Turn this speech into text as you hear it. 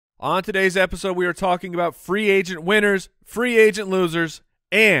On today's episode, we are talking about free agent winners, free agent losers,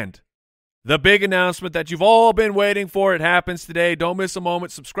 and the big announcement that you've all been waiting for. It happens today. Don't miss a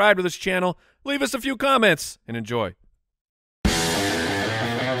moment. Subscribe to this channel. Leave us a few comments and enjoy.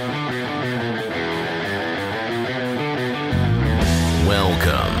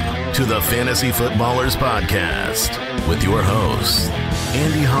 Welcome to the Fantasy Footballers Podcast with your hosts,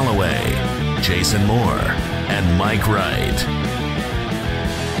 Andy Holloway, Jason Moore, and Mike Wright.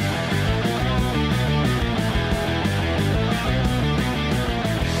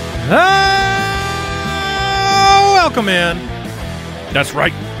 Welcome in. That's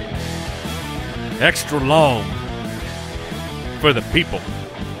right. Extra long for the people.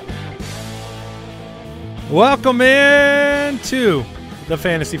 Welcome in to the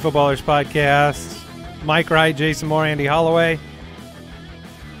Fantasy Footballers Podcast. Mike Wright, Jason Moore, Andy Holloway.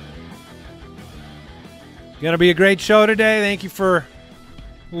 Going to be a great show today. Thank you for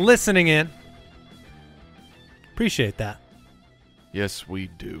listening in. Appreciate that. Yes, we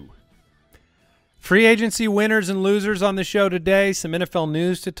do. Free agency winners and losers on the show today. Some NFL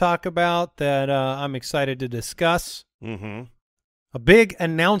news to talk about that I'm excited to discuss. A big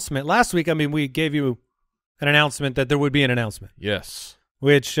announcement. Last week, we gave you an announcement that there would be an announcement. Yes.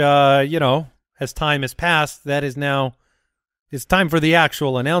 Which, as time has passed, that is now it's time for the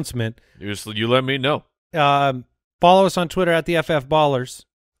actual announcement. You let me know. Follow us on Twitter at the FF Ballers,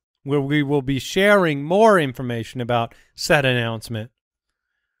 where we will be sharing more information about said announcement.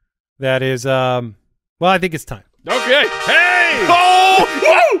 That is, I think it's time. Okay. Hey!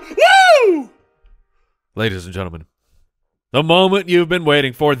 Oh! Woo! Woo! Ladies and gentlemen, the moment you've been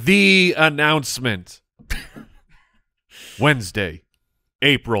waiting for, the announcement. Wednesday,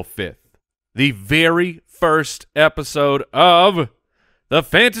 April 5th, the very first episode of the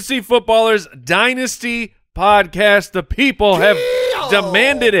Fantasy Footballers Dynasty Podcast. The people have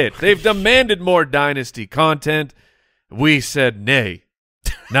demanded it. They've demanded more Dynasty content. We said nay.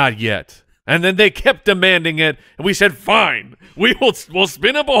 Not yet. And then they kept demanding it, and we said, fine. We'll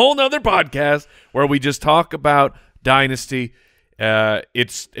spin up a whole nother podcast where we just talk about Dynasty.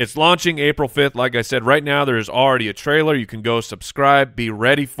 It's launching April 5th. Like I said, right now there is already a trailer. You can go subscribe, be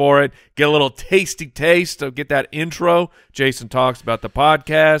ready for it, get a little tasty taste of get that intro. Jason talks about the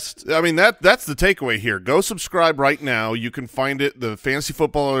podcast. I mean, that's the takeaway here. Go subscribe right now. You can find it, the Fantasy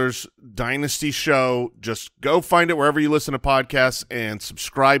Footballers Dynasty Show. Just go find it wherever you listen to podcasts and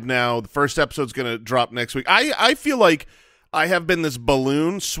subscribe now. The first episode's going to drop next week. I feel like I have been this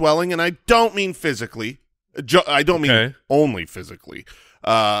balloon swelling, and I don't mean physically. I don't mean only physically,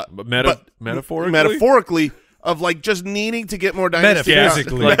 but metaphorically of like just needing to get more Dynasty.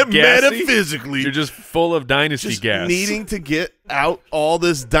 Metaphysically, you're just full of Dynasty gas. Needing to get out all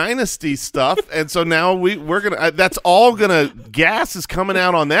this Dynasty stuff, and so now we're gonna. That's all gonna gas is coming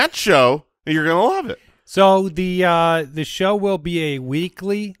out on that show, and you're gonna love it. So the show will be a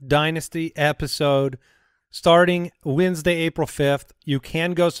weekly Dynasty episode starting Wednesday, April 5th. You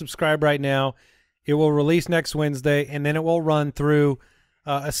can go subscribe right now. It will release next Wednesday, and then it will run through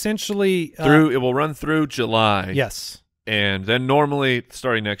essentially it will run through July. Yes. And then normally,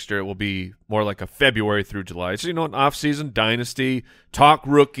 starting next year, it will be more like a February through July. So, an off-season Dynasty, talk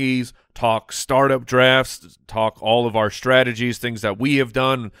rookies, talk startup drafts, talk all of our strategies, things that we have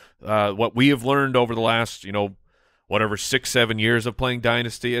done, what we have learned over the last, 6-7 years of playing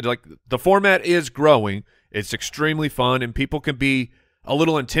Dynasty. The format is growing. It's extremely fun, and people can be a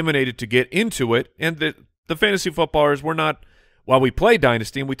little intimidated to get into it, and the Fantasy Footballers, we're not, while we play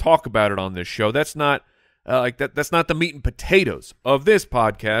Dynasty and we talk about it on this show, that's not that's not the meat and potatoes of this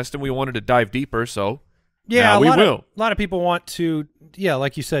podcast, and we wanted to dive deeper, so yeah, we will. A lot of people want to,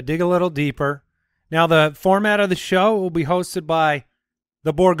 like you said, dig a little deeper. Now, the format of the show will be hosted by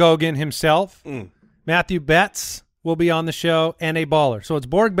the Borgogan himself. Matthew Betts will be on the show, and a baller. So it's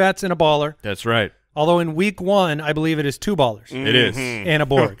Borg, Betts, and a baller. That's right. Although in week 1, I believe it is 2 ballers. It is. And a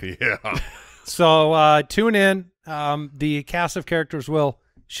Borg. Yeah. So tune in. The cast of characters will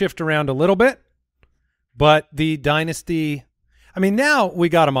shift around a little bit, but the Dynasty, now we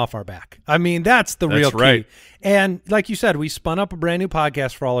got them off our back. That's the real key. Right. And like you said, we spun up a brand new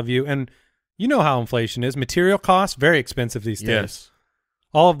podcast for all of you, and you know how inflation is. Material costs, very expensive these days. Yes.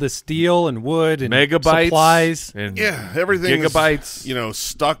 All of the steel and wood and megabytes, supplies. And everything gigabytes.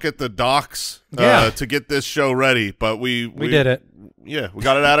 Stuck at the docks to get this show ready. But we did it. Yeah, we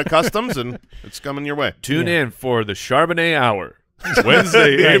got it out of customs, and it's coming your way. Tune in for the Charbonnet Hour,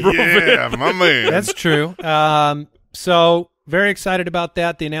 Wednesday, April 5th. Yeah, my man. That's true. So very excited about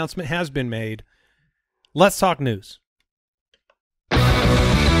that. The announcement has been made. Let's talk news.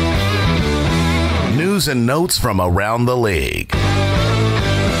 News and notes from around the league.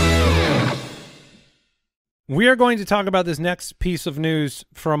 We are going to talk about this next piece of news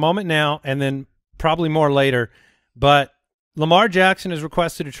for a moment now and then probably more later. But Lamar Jackson has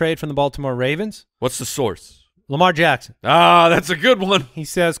requested a trade from the Baltimore Ravens. What's the source? Lamar Jackson. Ah, that's a good one. He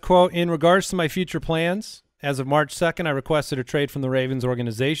says, quote, in regards to my future plans, as of March 2nd, I requested a trade from the Ravens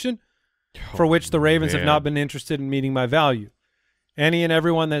organization, for which the Ravens have not been interested in meeting my value. Any and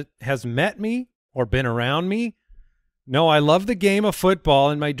everyone that has met me or been around me know I love the game of football,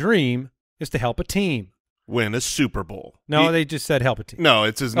 and my dream is to help a team win a Super Bowl. No, they just said help a team. No,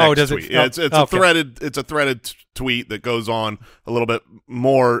 it's his next tweet. It's a threaded tweet that goes on a little bit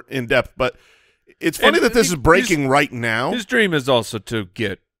more in depth. But it's funny that this is breaking right now. His dream is also to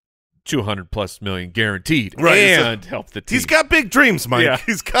get $200+ million guaranteed, right, and help the team. He's got big dreams, Mike. Yeah.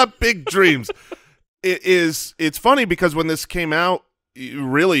 He's got big dreams. It's funny because when this came out,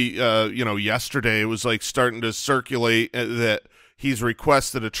 really, yesterday it was like starting to circulate that he's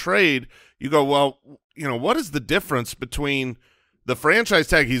requested a trade. You go, well, what is the difference between the franchise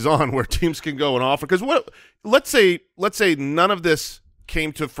tag he's on, where teams can go and offer? Because let's say none of this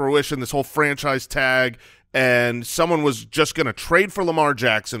came to fruition, this whole franchise tag, and someone was just going to trade for Lamar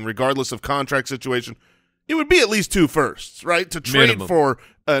Jackson, regardless of contract situation. It would be at least 2 firsts, right? To trade minimum for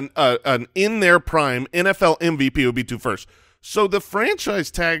an in their prime NFL MVP would be 2 firsts. So the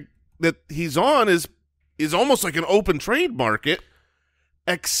franchise tag that he's on is almost like an open trade market,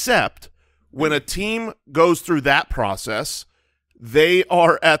 except when a team goes through that process, they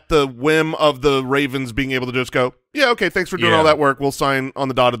are at the whim of the Ravens being able to just go, yeah, okay, thanks for doing all that work. We'll sign on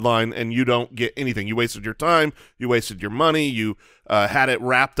the dotted line, and you don't get anything. You wasted your time. You wasted your money. You had it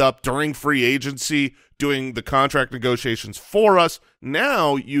wrapped up during free agency doing the contract negotiations for us.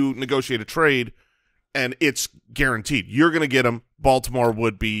 Now you negotiate a trade, and it's guaranteed. You're going to get them. Baltimore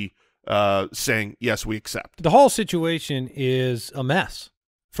would be saying, yes, we accept. The whole situation is a mess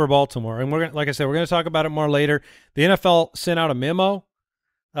for Baltimore, and like I said, we're going to talk about it more later. The NFL sent out a memo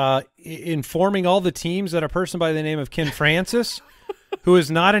informing all the teams that a person by the name of Ken Francis, who is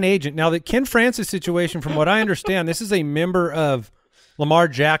not an agent. Now, the Ken Francis situation, from what I understand, this is a member of Lamar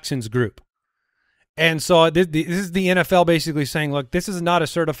Jackson's group. And so this is the NFL basically saying, look, this is not a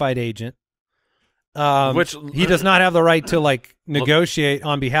certified agent. Which he does not have the right to negotiate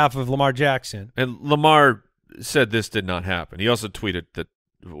on behalf of Lamar Jackson. And Lamar said this did not happen. He also tweeted that,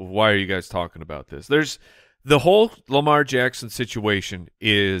 why are you guys talking about this? The whole Lamar Jackson situation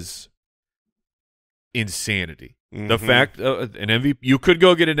is insanity. Mm-hmm. The fact an MVP, you could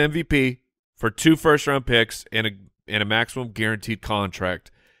go get an MVP for 2 first-round picks and a maximum guaranteed contract,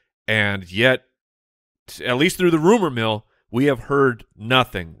 and yet, at least through the rumor mill, we have heard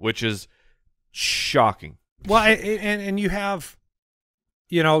nothing, which is shocking. Well, and you have,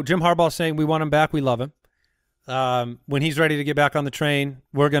 Jim Harbaugh saying we want him back, we love him. When he's ready to get back on the train,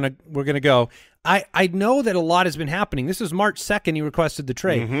 we're gonna go. I know that a lot has been happening. This is March 2nd. He requested the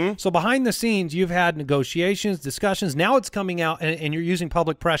trade. Mm-hmm. So behind the scenes, you've had negotiations, discussions. Now it's coming out, and you're using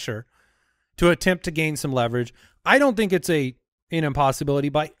public pressure to attempt to gain some leverage. I don't think it's an impossibility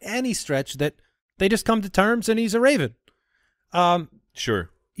by any stretch that they just come to terms and he's a Raven. Sure.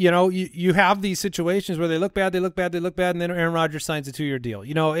 You have these situations where they look bad, and then Aaron Rodgers signs a 2-year deal.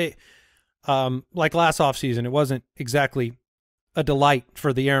 Like last offseason, it wasn't exactly a delight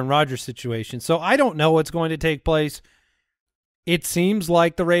for the Aaron Rodgers situation. So I don't know what's going to take place. It seems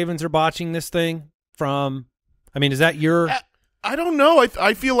like the Ravens are botching this thing is that your... I don't know.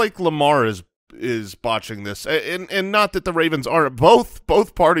 I feel like Lamar is botching this. And not that the Ravens aren't.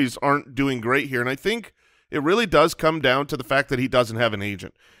 Both parties aren't doing great here. And I think it really does come down to the fact that he doesn't have an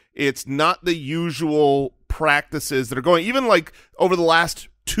agent. It's not the usual practices that are going, even like over the last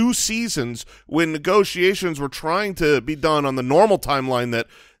 2 seasons when negotiations were trying to be done on the normal timeline that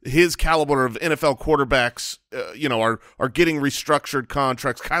his caliber of NFL quarterbacks, are getting restructured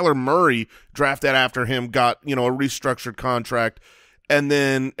contracts. Kyler Murray, drafted after him, got, a restructured contract. And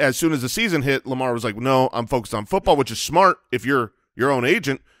then as soon as the season hit, Lamar was like, no, I'm focused on football, which is smart if you're your own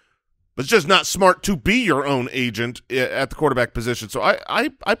agent. But it's just not smart to be your own agent at the quarterback position. So I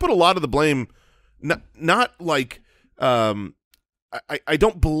put a lot of the blame, not like I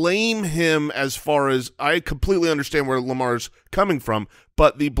don't blame him as far as I completely understand where Lamar's coming from,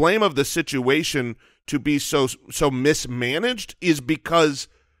 but the blame of the situation to be so mismanaged is because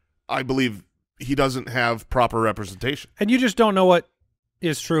I believe he doesn't have proper representation. And you just don't know what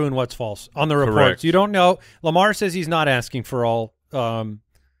is true and what's false on the reports. Correct. You don't know. Lamar says he's not asking for all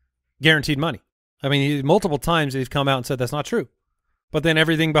guaranteed money. I mean, multiple times he's come out and said that's not true. But then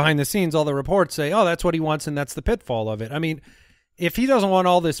everything behind the scenes, all the reports say, oh, that's what he wants, and that's the pitfall of it. I mean, if he doesn't want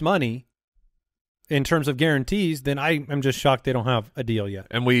all this money in terms of guarantees, then I'm just shocked they don't have a deal yet.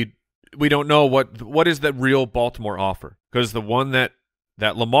 And we we don't know what is the real Baltimore offer, because the one that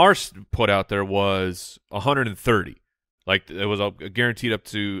Lamar put out there was 130. Like, it was guaranteed up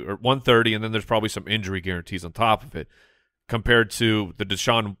to 130, and then there's probably some injury guarantees on top of it, compared to the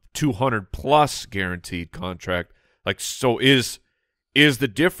Deshaun 200+ guaranteed contract. Like, so is the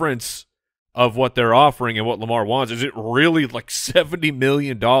difference of what they're offering and what Lamar wants, is it really like $70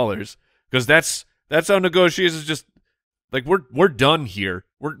 million? Because that's how negotiations just, like, we're done here.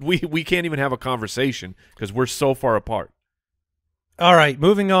 We can't even have a conversation because we're so far apart. All right,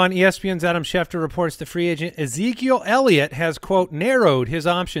 moving on. ESPN's Adam Schefter reports the free agent Ezekiel Elliott has, quote, narrowed his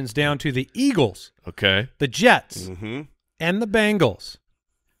options down to the Eagles, okay, the Jets, and the Bengals,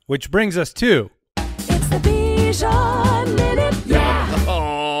 which brings us to... It's the Bijan Minute, yeah!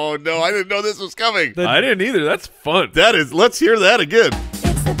 Oh, no, I didn't know this was coming. I didn't either. That's fun. That is, let's hear that again.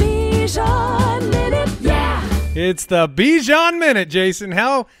 It's the Bijan Minute, yeah! It's the Bijan Minute, Jason.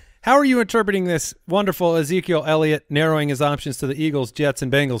 How are you interpreting this wonderful Ezekiel Elliott narrowing his options to the Eagles, Jets,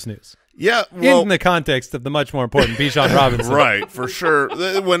 and Bengals news? Yeah, well, in the context of the much more important Bijan Robinson. Right, for sure.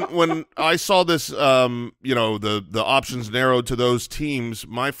 When I saw this, the options narrowed to those teams,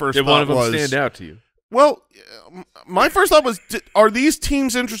 my first Did thought one of them was, stand out to you? Well, my first thought was, are these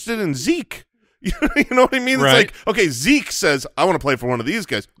teams interested in Zeke? You know what I mean? Right. It's like, okay, Zeke says, I want to play for one of these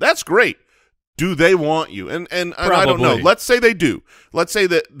guys. That's great. Do they want you? And I don't know. Let's say they do. Let's say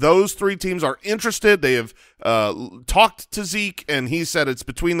that those three teams are interested. They have talked to Zeke, and he said it's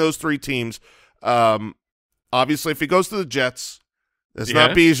between those three teams. Obviously, if he goes to the Jets, it's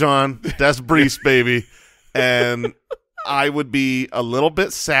not Bijan. That's Brees, baby. And I would be a little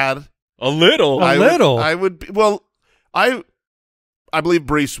bit sad. A little? I would be, well, I believe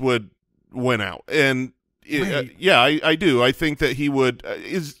Brees would win out. And I do. I think that he would.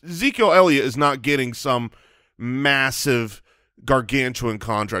 Ezekiel Elliott is not getting some massive, gargantuan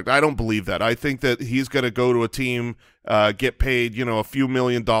contract. I don't believe that. I think that he's going to go to a team, get paid, a few $1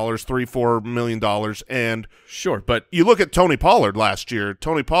 million, $3-4 million, and sure. But you look at Tony Pollard last year.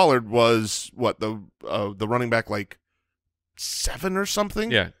 Tony Pollard was what the running back, like 7 or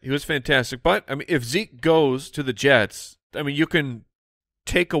something. Yeah, he was fantastic. But I mean, if Zeke goes to the Jets, I mean, you can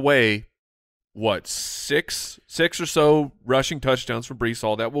take away. What, six or so rushing touchdowns from Brees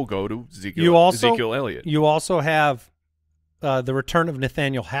Hall that will go to Ezekiel Elliott. You also have the return of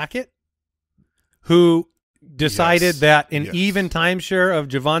Nathaniel Hackett, who decided that an even timeshare of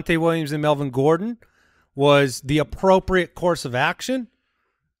Javonte Williams and Melvin Gordon was the appropriate course of action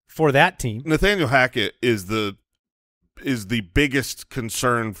for that team. Nathaniel Hackett is the biggest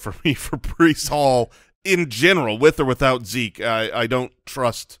concern for me for Brees Hall in general, with or without Zeke. I don't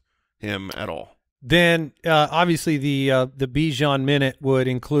trust him at all. Then obviously the Bijan Minute would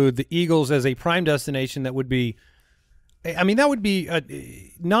include the Eagles as a prime destination. That would be, I mean, that would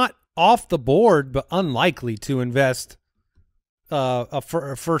be not off the board, but unlikely to invest a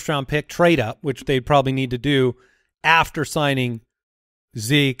first round pick trade up, which they'd probably need to do after signing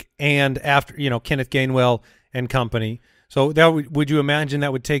Zeke and after Kenneth Gainwell and company. So that would you imagine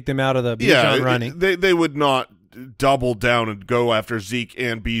that would take them out of the Bijan running? They would not double down and go after Zeke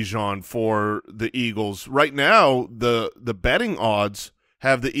and Bijan for the Eagles. Right now, the betting odds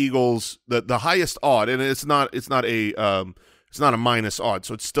have the Eagles the highest odd, and it's not a minus odd,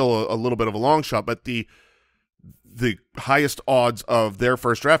 so it's still a little bit of a long shot, but the highest odds of their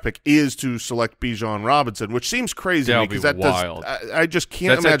first draft pick is to select Bijan Robinson, which seems crazy to me because I just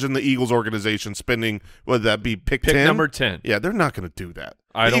can't imagine the Eagles organization spending, would that be pick 10? Number 10. Yeah, they're not going to do that.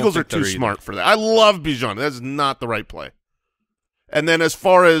 The Eagles are too smart for that. I love Bijan. That's not the right play. And then as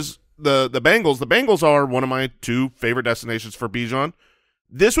far as the Bengals are one of my 2 favorite destinations for Bijan.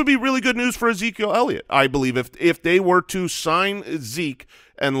 This would be really good news for Ezekiel Elliott, I believe. If they were to sign Zeke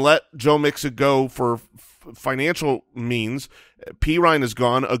and let Joe Mixon go for financial means, P. Ryan is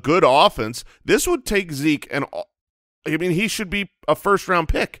gone, a good offense, this would take Zeke, and I mean, he should be a first-round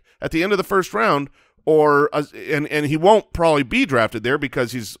pick at the end of the first round, and he won't probably be drafted there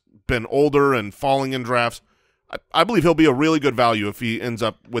because he's been older and falling in drafts. I believe he'll be a really good value if he ends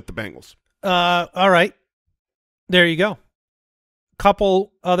up with the Bengals. All right. There you go.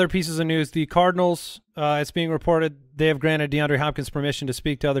 Couple other pieces of news. The Cardinals, it's being reported they have granted DeAndre Hopkins permission to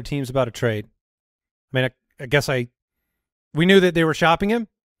speak to other teams about a trade. I mean, I guess we knew that they were shopping him.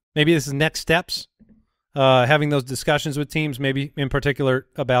 Maybe this is next steps, having those discussions with teams, maybe in particular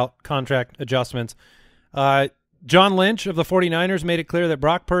about contract adjustments. John Lynch of the 49ers made it clear that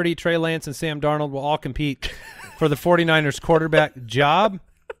Brock Purdy, Trey Lance, and Sam Darnold will all compete for the 49ers quarterback job.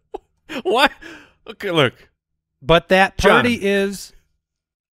 What? Okay, look. But that Purdy is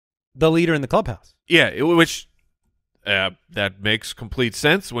the leader in the clubhouse. Yeah, which That makes complete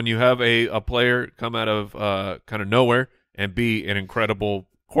sense when you have a player come out of kind of nowhere and be an incredible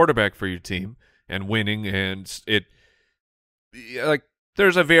quarterback for your team and winning, and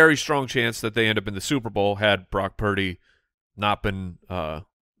there's a very strong chance that they end up in the Super Bowl had Brock Purdy not been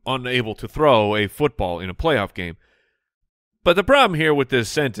unable to throw a football in a playoff game. But the problem here with this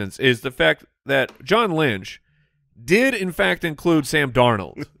sentence is the fact that John Lynch did in fact include Sam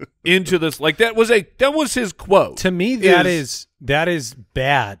Darnold into this. Like that was his quote. To me, that is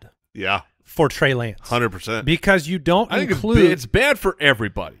bad. Yeah, for Trey Lance, 100%. Because you don't include. It's bad for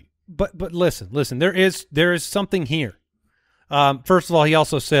everybody. But listen. There is something here. First of all, he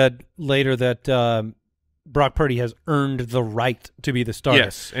also said later that Brock Purdy has earned the right to be the starter.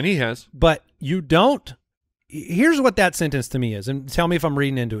 Yes, and he has. But you don't. Here's what that sentence to me is, and tell me if I'm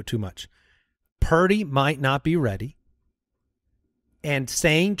reading into it too much. Purdy might not be ready, and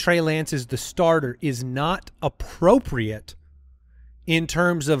saying Trey Lance is the starter is not appropriate in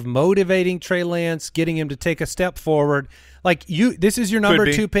terms of motivating Trey Lance, getting him to take a step forward. Like this is your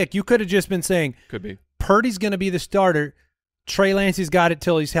number 2 pick. You could have just been saying, could be Purdy's going to be the starter. Trey Lance has got it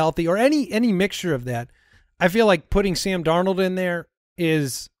till he's healthy, or any mixture of that. I feel like putting Sam Darnold in there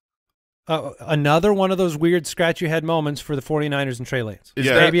is another one of those weird scratch-your-head moments for the 49ers and Trey Lance.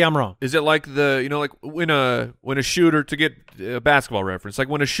 Maybe I'm wrong. Is it like like when a shooter, to get a basketball reference, like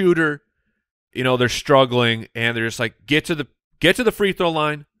when a shooter, they're struggling and they're just like, get to the free throw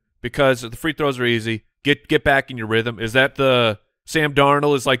line because the free throws are easy. Get back in your rhythm. Is that the Sam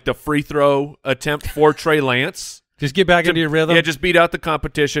Darnold is like the free throw attempt for Trey Lance? Just get back into your rhythm? Yeah, just beat out the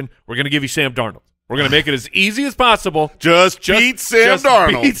competition. We're going to give you Sam Darnold. We're going to make it as easy as possible. Just beat Sam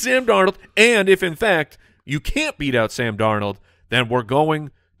Darnold. Beat Sam Darnold. And if, in fact, you can't beat out Sam Darnold, then we're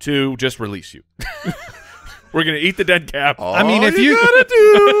going to just release you. We're going to eat the dead cap. If you gotta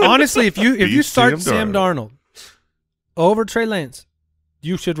do, honestly, if you start Sam Darnold over Trey Lance,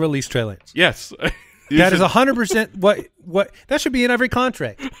 you should release Trey Lance. Yes. That is 100% what that should be in every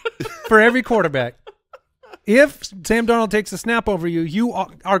contract for every quarterback. If Sam Darnold takes a snap over you, you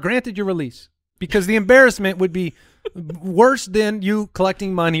are granted your release because the embarrassment would be worse than you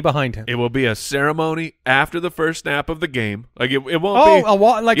collecting money behind him. It will be a ceremony after the first snap of the game. Like it won't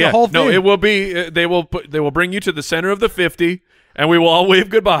be a whole thing. No, it will be. They will bring you to the center of the 50, and we will all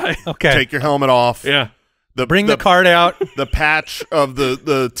wave goodbye. Okay, take your helmet off. Yeah, bring the card out. The patch of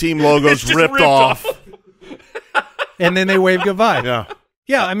the team logos ripped off, and then they wave goodbye.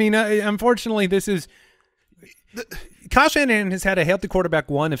 Yeah. Unfortunately, this is. Kyle Shanahan has had a healthy quarterback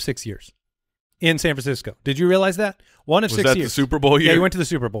 1 of 6 years in San Francisco. Did you realize that? 1 of 6 years. Was that the Super Bowl year? Yeah, he went to the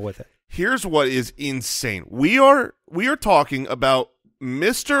Super Bowl with it. Here's what is insane. We are talking about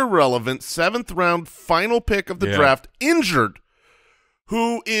Mr. Irrelevant, 7th round final pick of the draft, injured,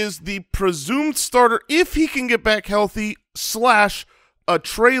 who is the presumed starter if he can get back healthy, / a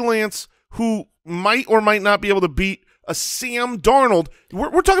Trey Lance who might or might not be able to beat a Sam Darnold.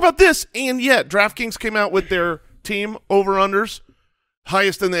 We're talking about this, and yet DraftKings came out with their team over-unders,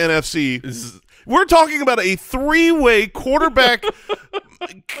 highest in the NFC. We're talking about a 3-way quarterback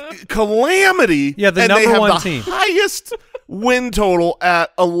calamity. Yeah, the and number they have one the team. Highest win total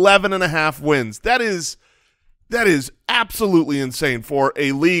at 11.5 wins. That is absolutely insane for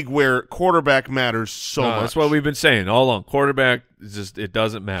a league where quarterback matters so much. That's what we've been saying all along. Quarterback, it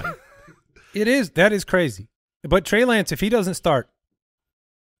doesn't matter. It is. That is crazy. But Trey Lance, if he doesn't start,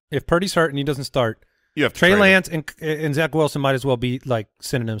 if Purdy's hurt and he doesn't start, you have to Trey Lance and Zach Wilson might as well be like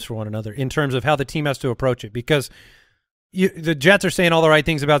synonyms for one another in terms of how the team has to approach it, because the Jets are saying all the right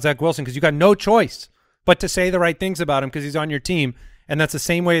things about Zach Wilson because you got no choice but to say the right things about him because he's on your team, and that's the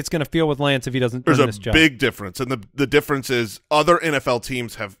same way it's going to feel with Lance if he doesn't earn this job. There's a big difference, and the difference is other NFL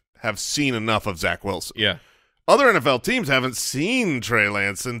teams have seen enough of Zach Wilson. Yeah. Other NFL teams haven't seen Trey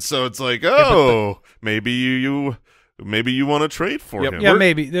Lance, and so it's like, maybe you want to trade for him. Yeah,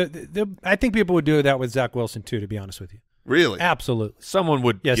 maybe. I think people would do that with Zach Wilson too, to be honest with you. Really? Absolutely. Someone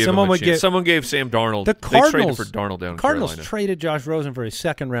would. Yeah, give someone him a would chance. give. Someone gave Sam Darnold. The Cardinals They traded for Darnold down in Cardinals Carolina. traded Josh Rosen for a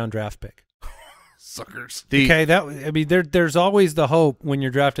 2nd-round draft pick. Suckers. There's always the hope when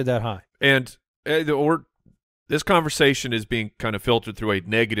you're drafted that high. And this conversation is being kind of filtered through a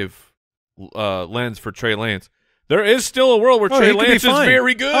negative lens for Trey Lance. There is still a world where Trey Lance is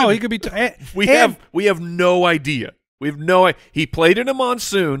very good. Oh, he could be. We have no idea. We have no idea. He played in a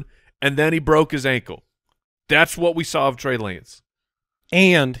monsoon, and then he broke his ankle. That's what we saw of Trey Lance.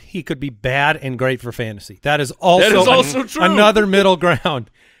 And he could be bad and great for fantasy. That is also true. Another middle ground.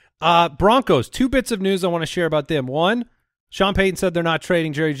 Broncos, 2 bits of news I want to share about them. 1, Sean Payton said they're not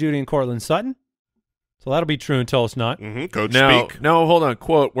trading Jerry Jeudy and Cortland Sutton. So that'll be true until it's not. Coach now, speak. No, hold on.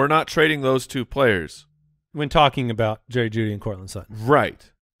 Quote, we're not trading those 2 players. when talking about Jerry Jeudy and Cortland Sutton.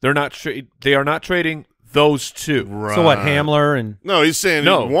 Right. They are not trading those two. Right. So what, Hamler and No, he's saying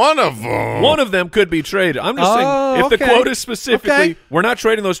one of them. One of them could be traded. I'm just saying, if the quote is specifically, we're not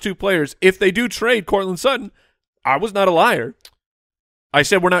trading those two players. If they do trade Cortland Sutton, I was not a liar. I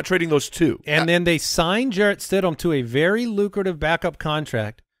said we're not trading those two. And then they signed Jarrett Stidham to a very lucrative backup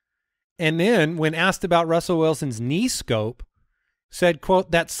contract. And then when asked about Russell Wilson's knee scope, said, quote,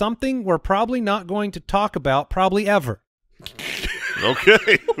 "That's something we're probably not going to talk about probably ever."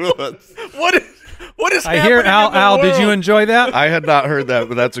 Okay. What is I happening hear, in the Al, did you world? enjoy that? I had not heard that,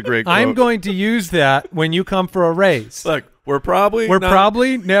 but that's a great quote. I'm going to use that when you come for a raise. Look, we're probably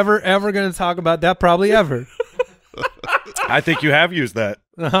never, ever going to talk about that probably ever. I think you have used that.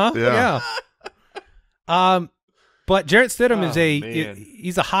 Uh-huh. Yeah. But Jarrett Stidham is man.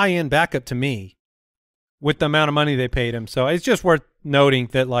 he's a high-end backup to me with the amount of money they paid him. So it's just worth noting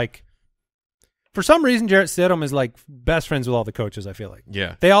that, like, for some reason, Jarrett Stidham is, like, best friends with all the coaches, I feel like.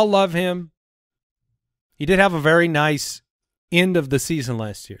 Yeah. They all love him. He did have a very nice end of the season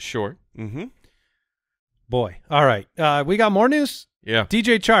last year. Sure. Mm-hmm. Boy. All right. We got more news? Yeah.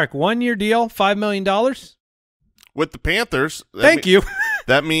 DJ Chark, 1-year deal, $5 million. With the Panthers. Thank you.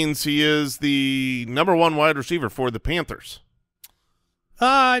 That means he is the #1 wide receiver for the Panthers.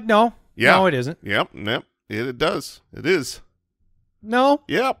 No. Yeah. No, it isn't. Yep. It does. It is. No.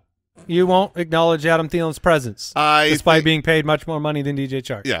 Yep. You won't acknowledge Adam Thielen's presence, despite think- being paid much more money than DJ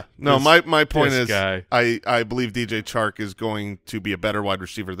Chark. Yeah. No, This- my point this is guy. I believe DJ Chark is going to be a better wide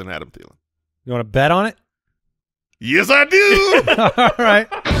receiver than Adam Thielen. You want to bet on it? Yes, I do. All right.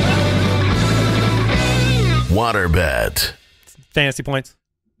 Water bet. Fantasy points.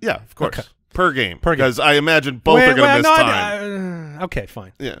 Yeah, of course. Okay. Per game. Per game. Because I imagine both are going to miss no, time. okay,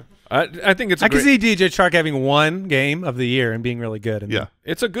 fine. Yeah. I think it's a I can great, see DJ Chark having one game of the year and being really good. And Yeah.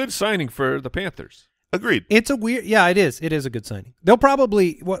 it's a good signing for the Panthers. Agreed. It's a weird – yeah, it is. It is a good signing. They'll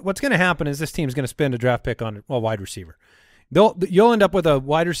probably – what's going to happen is this team's going to spend a draft pick on a wide receiver. You'll end up with a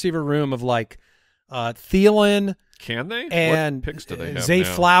wide receiver room of, like, Thielen Can they? and what picks do they have Zay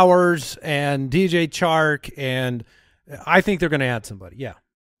now? Flowers and DJ Chark, and I think they're going to add somebody. Yeah.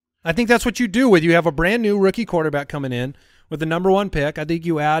 I think that's what you do with – you have a brand-new rookie quarterback coming in with the #1 pick. I think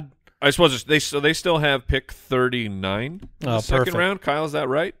you add – I suppose they still have pick 39 in the second perfect. round. Kyle, is that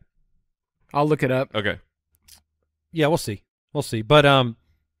right? I'll look it up. Okay. Yeah, we'll see. We'll see. But,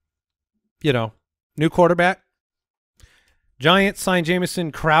 new quarterback. Giants signed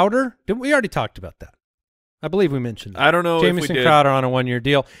Jamison Crowder. We already talked about that. I believe we mentioned that. I don't know if we Jamison did. Crowder on a 1-year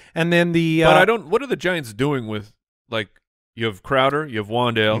deal. And then the But I don't – what are the Giants doing with, like, you have Crowder, you have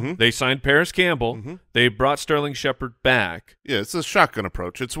Wandale. Mhm. They signed Paris Campbell. Mhm. They brought Sterling Shepard back Yeah, it's a shotgun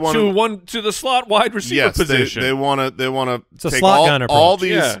approach. It's one to the slot wide receiver yes, position. They want to It's a take slot gun all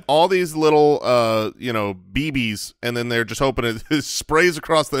approach. these little BBs, and then they're just hoping it sprays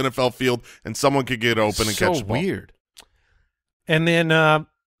across the NFL field and someone could get open and catch the ball. Weird. And then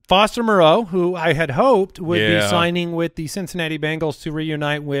Foster Moreau, who I had hoped would be Yeah. signing with the Cincinnati Bengals to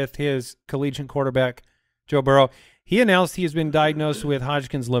reunite with his collegiate quarterback, Joe Burrow. He announced he has been diagnosed with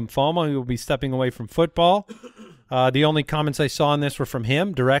Hodgkin's lymphoma. He will be stepping away from football. The only comments I saw on this were from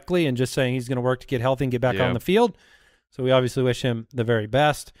him directly and just saying he's going to work to get healthy and get back Yeah. on the field. So we obviously wish him the very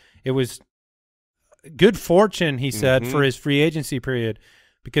best. It was good fortune, he said, for his free agency period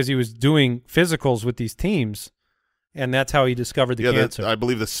because he was doing physicals with these teams, and that's how he discovered the cancer. I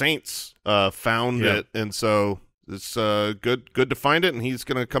believe the Saints found Yeah. it, and so it's good to find it, and he's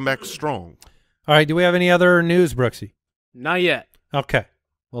going to come back strong. All right, do we have any other news, Brooksy? Not yet. Okay.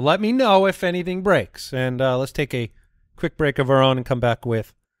 Well, let me know if anything breaks, and let's take a quick break of our own and come back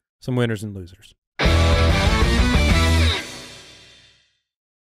with some winners and losers.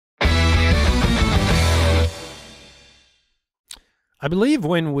 I believe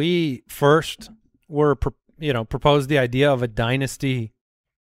when we first were, proposed the idea of a dynasty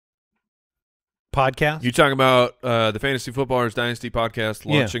podcast. You talking about the Fantasy Footballers Dynasty podcast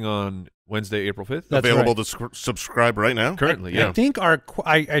Yeah. launching on Wednesday, April 5th? That's Available right. to subscribe right now. Currently, I yeah. think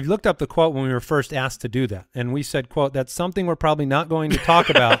I looked up the quote when we were first asked to do that, and we said, quote, "That's something we're probably not going to talk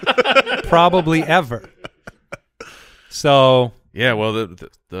about probably ever." So, Yeah, well,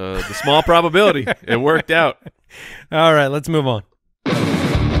 the small probability. It worked out. all right, let's move on.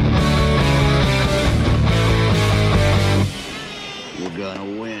 We're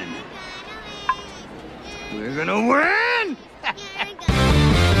gonna win. We're gonna win!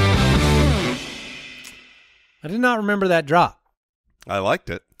 I did not remember that drop. I liked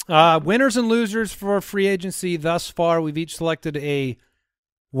it. Winners and losers for free agency thus far. We've each selected a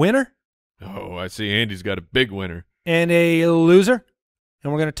winner Oh, I see Andy's got a big winner. and a loser,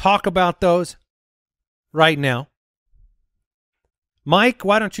 and we're going to talk about those right now. Mike,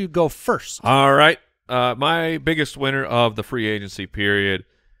 why don't you go first? All right. My biggest winner of the free agency period,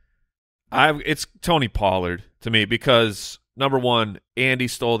 it's Tony Pollard to me because, number one, Andy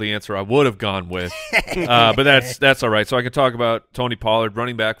stole the answer I would have gone with, but that's all right. So I can talk about Tony Pollard,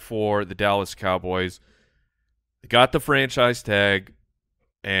 running back for the Dallas Cowboys. They got the franchise tag,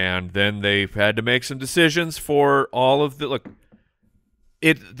 and then they've had to make some decisions for all of the – look,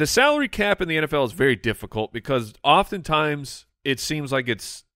 the salary cap in the NFL is very difficult because oftentimes it seems like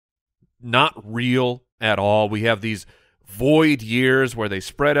it's not real at all. We have these void years where they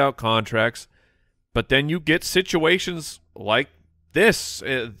spread out contracts, but then you get situations like this,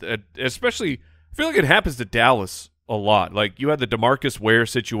 especially I feel like it happens to Dallas a lot. Like you had the DeMarcus Ware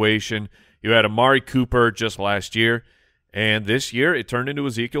situation. You had Amari Cooper just last year, and this year it turned into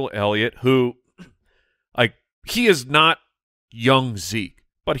Ezekiel Elliott, who, like, he is not young Zeke,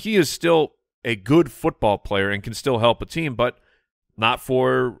 but he is still a good football player and can still help a team, but not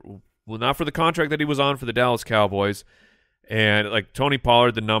for the contract that he was on for the Dallas Cowboys. And like Tony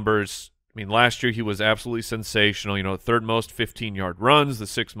Pollard, the numbers, I mean, last year he was absolutely sensational. You know, third most 15-yard runs, the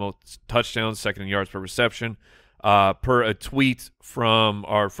sixth most touchdowns, second in yards per reception. Per a tweet from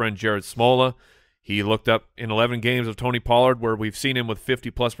our friend Jared Smola, he looked up in 11 games of Tony Pollard where we've seen him with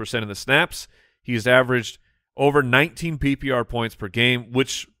 50+% of the snaps. He's averaged over 19 PPR points per game,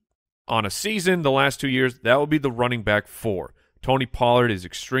 which on a season, the last 2 years, that would be the running back 4. Tony Pollard is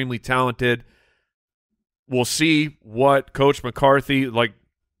extremely talented. We'll see what Coach McCarthy,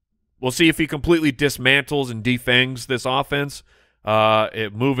 we'll see if he completely dismantles and defangs this offense,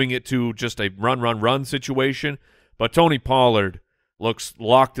 moving it to just a run situation. But Tony Pollard looks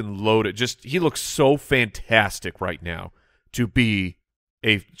locked and loaded. He looks so fantastic right now to be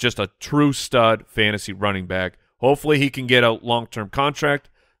just a true stud fantasy running back. Hopefully he can get a long-term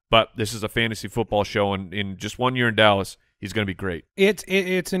contract, but this is a fantasy football show, and in just 1 year in Dallas, he's going to be great.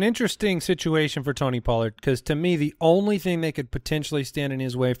 It's an interesting situation for Tony Pollard because, to me, the only thing that could potentially stand in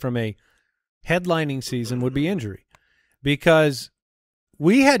his way from a headlining season would be injury, because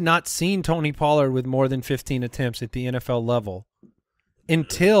we had not seen Tony Pollard with more than 15 attempts at the NFL level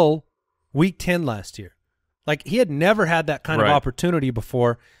until Week 10 last year. Like, he had never had that kind of opportunity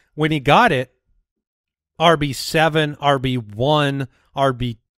before. When he got it, RB7, RB1,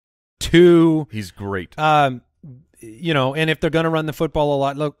 RB2. He's great. You know, and if they're going to run the football a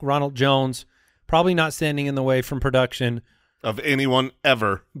lot, look, Ronald Jones, probably not standing in the way from production of anyone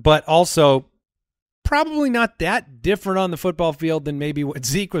ever. But also probably not that different on the football field than maybe what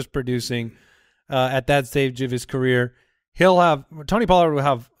Zeke was producing at that stage of his career. Tony Pollard will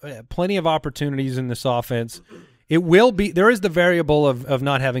have plenty of opportunities in this offense. There is the variable of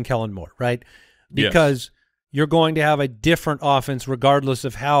not having Kellen Moore, right? Because you're going to have a different offense regardless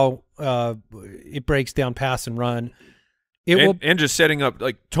of how it breaks down pass and run. And just setting up,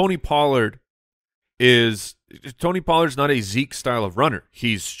 like, Tony Pollard's not a Zeke style of runner.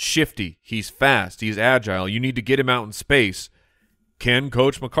 He's shifty, he's fast, he's agile. You need to get him out in space. Can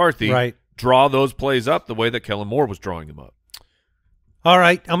Coach McCarthy draw those plays up the way that Kellen Moore was drawing them up? All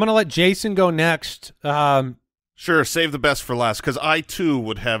right, I'm going to let Jason go next. Sure, save the best for last, because I, too,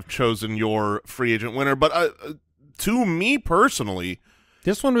 would have chosen your free agent winner. But to me personally,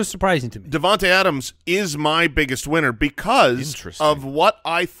 this one was surprising to me. Davante Adams is my biggest winner because of what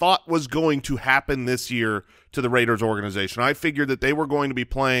I thought was going to happen this year to the Raiders organization. I figured that they were going to be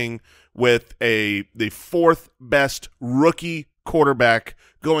playing with the fourth best rookie quarterback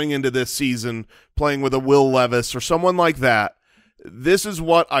going into this season, playing with a Will Levis or someone like that. This is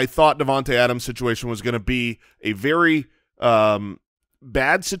what I thought Davante Adams' situation was going to be, a very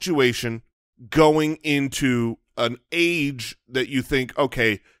bad situation going into an age that you think,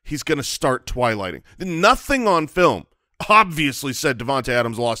 okay, he's going to start twilighting. Nothing on film obviously said Davante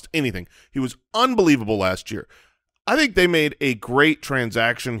Adams lost anything. He was unbelievable last year. I think they made a great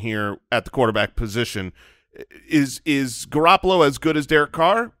transaction here at the quarterback position. Is Garoppolo as good as Derek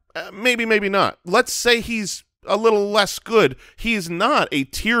Carr? Maybe, maybe not. Let's say he's a little less good. He's not a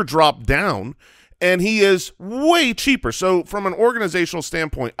teardrop down, and he is way cheaper. So from an organizational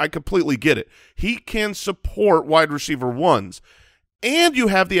standpoint, I completely get it. He can support wide receiver ones, and you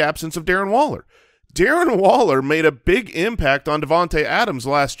have the absence of Darren Waller. Darren Waller made a big impact on Davante Adams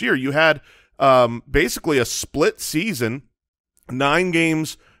last year. You had basically a split season, 9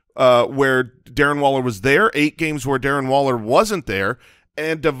 games where Darren Waller was there, 8 games where Darren Waller wasn't there,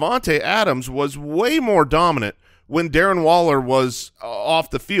 and Davante Adams was way more dominant when Darren Waller was off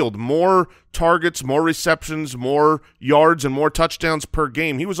the field. More targets, more receptions, more yards, and more touchdowns per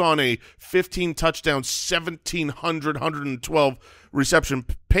game. He was on a 15 touchdowns, 1,712 reception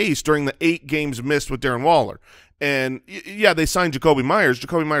pace during the 8 games missed with Darren Waller. And, yeah, they signed Jacoby Myers.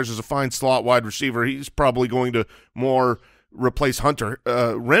 Jacoby Myers is a fine slot wide receiver. He's probably going to more replace Hunter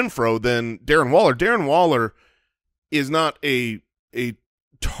Renfrow than Darren Waller. Darren Waller is not a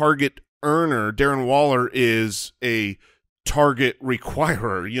target earner. Darren Waller is a target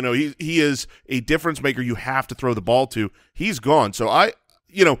requirer. You know, he is a difference maker you have to throw the ball to. He's gone. So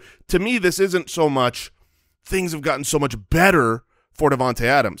to me, this isn't so much things have gotten so much better for Davante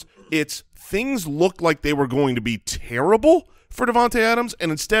Adams. It's things looked like they were going to be terrible for Davante Adams,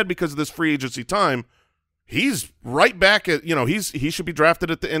 and instead, because of this free agency time, he's right back at, he should be drafted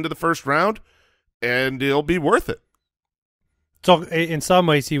at the end of the first round, and it'll be worth it. So in some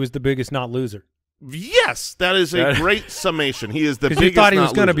ways, he was the biggest not loser. Yes, that is a great summation. He is the biggest. You thought he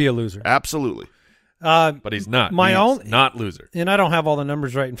was going to be a loser. Absolutely. But he's not. Not loser. And I don't have all the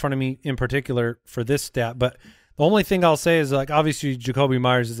numbers right in front of me in particular for this stat, but the only thing I'll say is, like, obviously Jacoby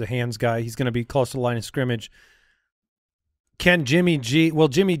Myers is a hands guy. He's going to be close to the line of scrimmage. Will Jimmy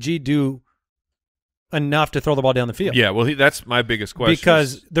G do enough to throw the ball down the field? Yeah, well, that's my biggest question.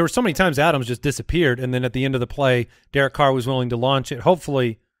 Because there were so many times Adams just disappeared, and then at the end of the play, Derek Carr was willing to launch it.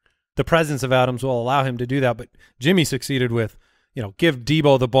 Hopefully the presence of Adams will allow him to do that, but Jimmy succeeded with, give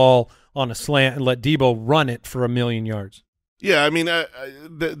Debo the ball on a slant and let Debo run it for 1,000,000 yards. Yeah, I mean,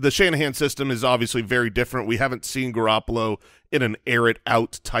 the Shanahan system is obviously very different. We haven't seen Garoppolo in an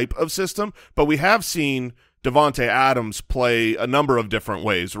air-it-out type of system, but we have seen Davante Adams play a number of different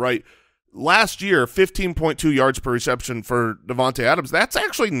ways, right? Last year, 15.2 yards per reception for Davante Adams. That's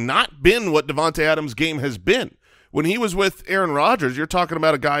actually not been what Davante Adams' game has been. When he was with Aaron Rodgers, you're talking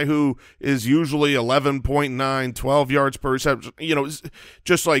about a guy who is usually 11.9, 12 yards per reception.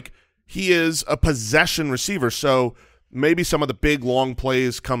 Just like he is a possession receiver, so maybe some of the big, long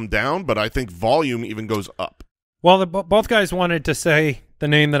plays come down, but I think volume even goes up. Well, both guys wanted to say the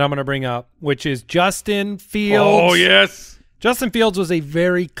name that I'm going to bring up, which is Justin Fields. Oh, yes. Justin Fields was a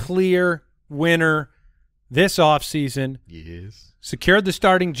very clear winner this offseason. Yes. Secured the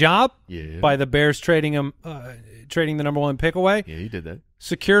starting job by the Bears trading him, trading the number 1 pick away. Yeah, he did that.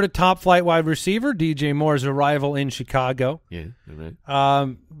 Secured a top-flight wide receiver, DJ Moore's arrival in Chicago. Yeah, right.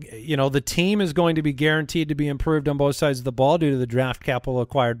 The team is going to be guaranteed to be improved on both sides of the ball due to the draft capital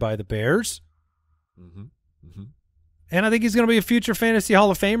acquired by the Bears. Mm-hmm. Mm-hmm. And I think he's going to be a future fantasy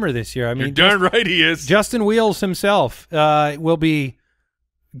Hall of Famer this year. I mean, you're darn right he is. Justin Wheels himself will be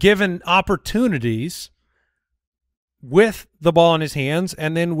given opportunities with the ball in his hands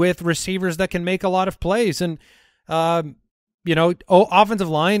and then with receivers that can make a lot of plays. And, offensive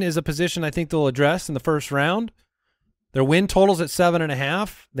line is a position I think they'll address in the first round. Their win total's at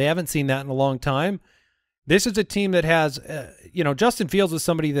 7.5. They haven't seen that in a long time. This is a team that has, Justin Fields is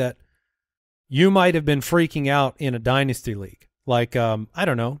somebody that you might have been freaking out in a dynasty league. Like, I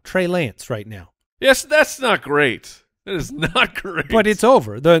don't know, Trey Lance right now. Yes, that's not great. That is not great. But it's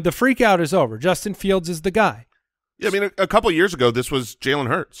over. The freak out is over. Justin Fields is the guy. Yeah, I mean, a couple of years ago, this was Jalen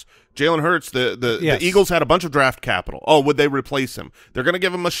Hurts. Jalen Hurts, the Eagles had a bunch of draft capital. Oh, would they replace him? They're going to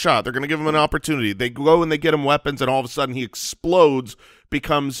give him a shot. They're going to give him an opportunity. They go and they get him weapons, and all of a sudden he explodes,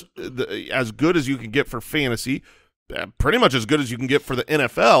 becomes as good as you can get for fantasy, pretty much as good as you can get for the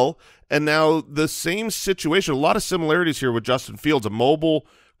NFL. And now the same situation, a lot of similarities here with Justin Fields, a mobile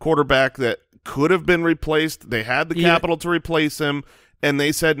quarterback that could have been replaced. They had the capital to replace him, and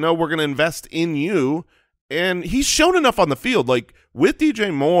they said, no, we're going to invest in you. And he's shown enough on the field, like with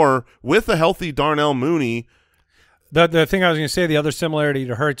DJ Moore, with a healthy Darnell Mooney. The thing I was going to say, the other similarity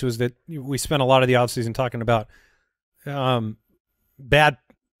to Hurts was that we spent a lot of the offseason talking about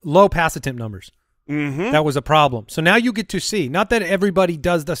low pass attempt numbers. Mm-hmm. That was a problem. So now you get to see, not that everybody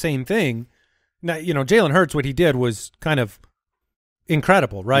does the same thing. Now, Jalen Hurts, what he did was kind of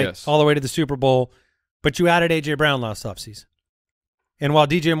incredible, right? Yes. All the way to the Super Bowl. But you added A.J. Brown last offseason. And while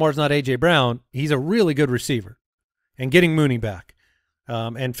DJ Moore's not A.J. Brown, he's a really good receiver. And getting Mooney back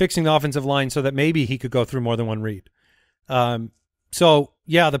and fixing the offensive line so that maybe he could go through more than one read. So,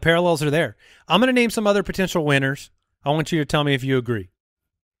 yeah, the parallels are there. I'm going to name some other potential winners. I want you to tell me if you agree.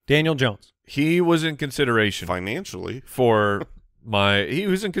 Daniel Jones. He was in consideration. Financially. He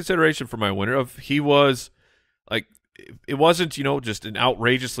was in consideration for my winner. He was, like, it wasn't, just an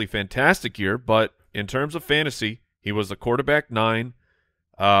outrageously fantastic year, but in terms of fantasy, he was the quarterback 9.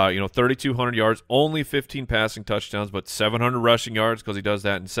 3,200 yards, only 15 passing touchdowns, but 700 rushing yards because he does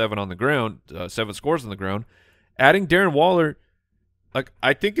that and 7 on the ground, 7 scores on the ground. Adding Darren Waller, like,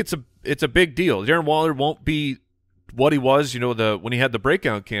 I think it's a big deal. Darren Waller won't be what he was, when he had the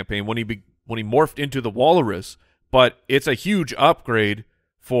breakout campaign, when he morphed into the Walrus, but it's a huge upgrade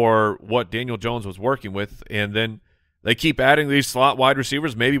for what Daniel Jones was working with. And then they keep adding these slot wide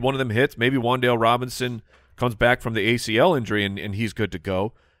receivers. Maybe one of them hits. Maybe Wan'Dale Robinson comes back from the ACL injury and he's good to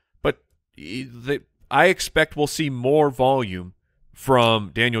go. But I expect we'll see more volume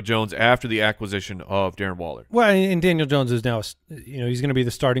from Daniel Jones after the acquisition of Darren Waller. Well, and Daniel Jones is now, he's going to be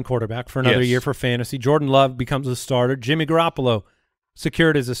the starting quarterback for another Yes. year for fantasy. Jordan Love becomes a starter. Jimmy Garoppolo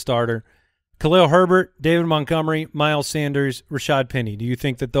secured as a starter. Khalil Herbert, David Montgomery, Miles Sanders, Rashad Penny. Do you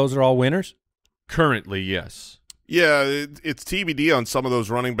think that those are all winners? Currently, yes. Yeah, it's TBD on some of those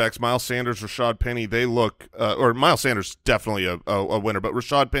running backs. Miles Sanders, Rashad Penny, they look or Miles Sanders definitely a winner, but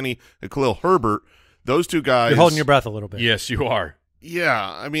Rashad Penny and Khalil Herbert, those two guys. You're holding your breath a little bit. Yes, you are.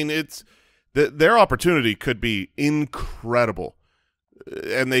 Yeah, I mean, it's their opportunity could be incredible,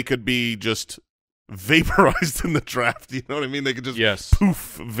 and they could be just vaporized in the draft. You know what I mean? They could just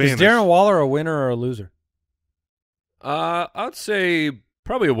poof, vanish. Is Darren Waller a winner or a loser? I'd say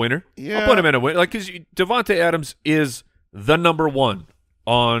probably a winner. Yeah. I'll put him in a win. Like, because Davante Adams is the number one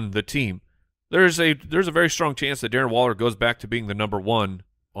on the team. There's a very strong chance that Darren Waller goes back to being the number one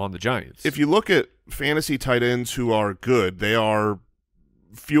on the Giants. If you look at fantasy tight ends who are good, they are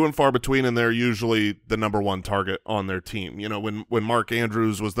few and far between, and they're usually the number one target on their team. You know, when Mark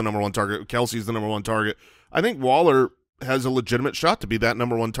Andrews was the number one target, Kelsey's the number one target. I think Waller has a legitimate shot to be that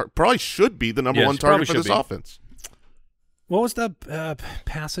number one target. Probably should be the number one target for this offense. What was the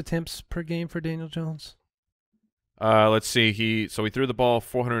pass attempts per game for Daniel Jones? Let's see. He threw the ball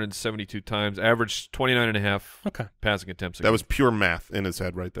 472 times, averaged 29.5 passing attempts a game. That was pure math in his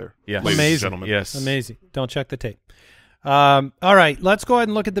head right there. Yes. Ladies Amazing. and gentlemen. Yes. Amazing. Don't check the tape. All right, let's go ahead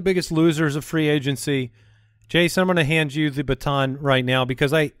and look at the biggest losers of free agency. Jason, I'm going to hand you the baton right now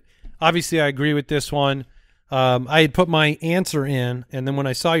because I agree with this one. I had put my answer in, and then when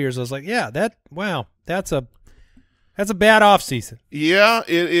I saw yours, I was like, yeah, that's a bad offseason. Yeah,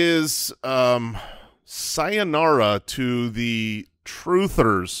 it is sayonara to the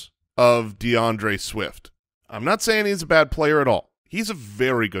truthers of DeAndre Swift. I'm not saying he's a bad player at all. He's a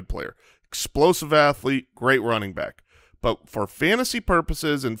very good player. Explosive athlete, great running back. But for fantasy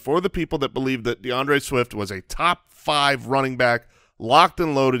purposes and for the people that believe that DeAndre Swift was a top 5 running back, locked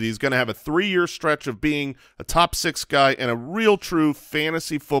and loaded, he's going to have a 3-year stretch of being a top 6 guy and a real true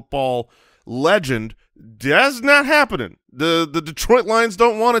fantasy football legend, that's not happening. The Detroit Lions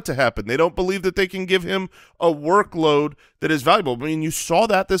don't want it to happen. They don't believe that they can give him a workload that is valuable. I mean, you saw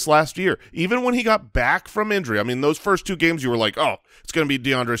that this last year. Even when he got back from injury, I mean, those first 2 games you were like, oh, it's going to be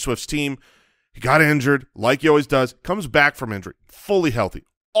DeAndre Swift's team. He got injured, like he always does, comes back from injury, fully healthy,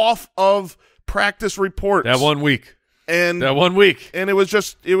 off of practice reports. That 1 week. And it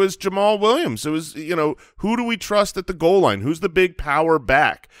was Jamal Williams. It was, who do we trust at the goal line? Who's the big power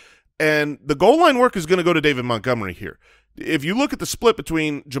back? And the goal line work is going to go to David Montgomery here. If you look at the split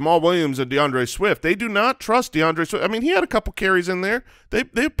between Jamal Williams and DeAndre Swift, they do not trust DeAndre Swift. I mean, he had a couple carries in there. They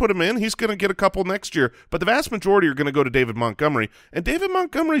put him in. He's going to get a couple next year. But the vast majority are going to go to David Montgomery. And David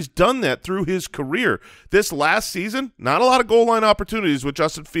Montgomery's done that through his career. This last season, not a lot of goal line opportunities with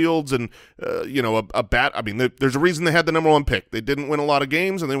Justin Fields and, a bat. I mean, there's a reason they had the number 1 pick. They didn't win a lot of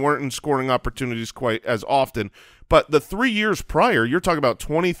games, and they weren't in scoring opportunities quite as often. But the 3 years prior, you're talking about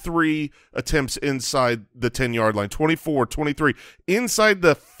 23 attempts inside the 10-yard line, 24, 23. Inside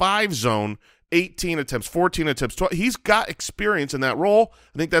the 5 zone, 18 attempts, 14 attempts. He's got experience in that role.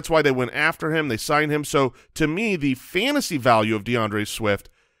 I think that's why they went after him. They signed him. So, to me, the fantasy value of DeAndre Swift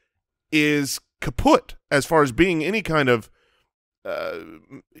is kaput as far as being any kind of,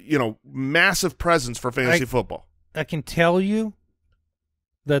 massive presence for fantasy football. I can tell you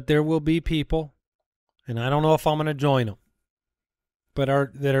that there will be people, and I don't know if I'm going to join them, but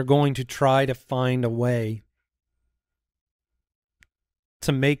that are going to try to find a way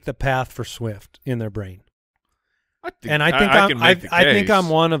to make the path for Swift in their brain. I think I'm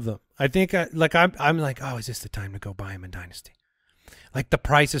one of them. I think I'm like, oh, is this the time to go buy him in Dynasty? Like, the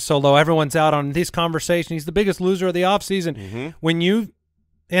price is so low. Everyone's out on this conversation. He's the biggest loser of the offseason.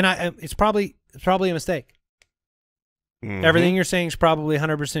 It's probably a mistake. Everything you're saying is probably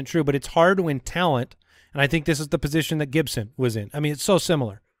 100% true, but it's hard to win talent. And I think this is the position that Gibson was in. I mean, it's so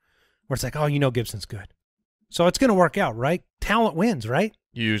similar. Where it's like, oh, Gibson's good. So it's going to work out, right? Talent wins, right?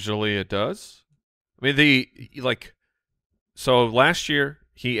 Usually it does. I mean, so last year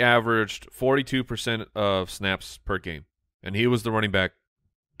he averaged 42% of snaps per game, and he was the running back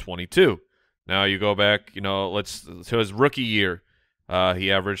 22. Now you go back, to his rookie year,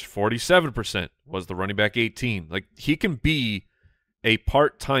 he averaged 47%, was the running back 18. Like, he can be a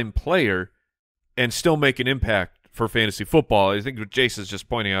part-time player and still make an impact for fantasy football. I think what Jason's just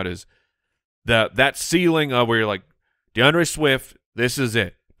pointing out is that ceiling where you're like, DeAndre Swift, this is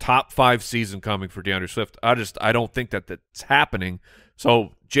it. top 5 season coming for DeAndre Swift. I don't think that's happening.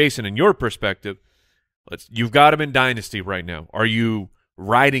 So, Jason, in your perspective, you've got him in Dynasty right now. Are you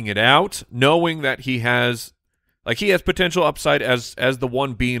riding it out, knowing that he has potential upside as the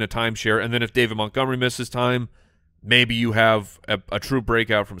one being a timeshare, and then if David Montgomery misses time, maybe you have a true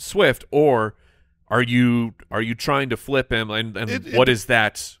breakout from Swift, or are you trying to flip him? And what is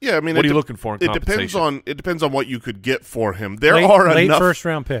that? Yeah, I mean, what are you looking for in it compensation? depends on what you could get for him. Late first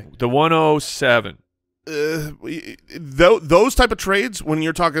round pick. The 107. Those type of trades, when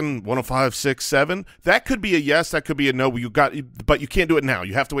you're talking 105, 6, 7, that could be a yes, that could be a no. But you can't do it now.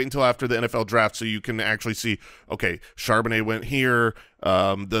 You have to wait until after the NFL draft so you can actually see. Okay, Charbonnet went here.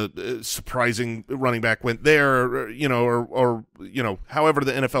 The surprising running back went there. Or however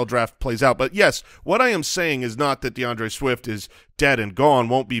the NFL draft plays out. But yes, what I am saying is not that DeAndre Swift is dead and gone,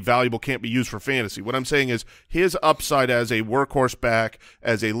 won't be valuable, can't be used for fantasy. What I'm saying is his upside as a workhorse back,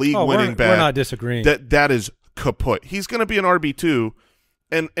 as a league-winning back. We're not disagreeing. That is kaput. He's going to be an RB2,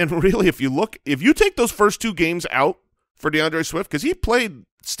 and really, if you take those first 2 games out for DeAndre Swift, because he played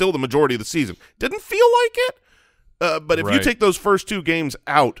still the majority of the season, didn't feel like it, but if you take those first 2 games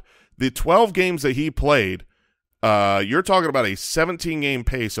out, the 12 games that he played, you're talking about a 17-game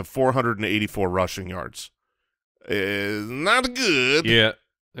pace of 484 rushing yards. Is not good. Yeah,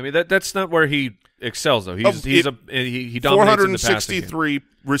 I mean that's not where he excels though. He dominates in the 463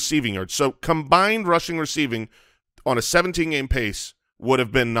 receiving yards. So combined rushing receiving on a 17-game pace would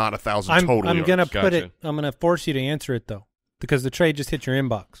have been not 1,000 total. I'm yards. gonna put it. I'm gonna force you to answer it though, because the trade just hit your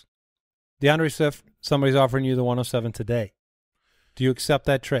inbox. DeAndre Swift, somebody's offering you the 107 today. Do you accept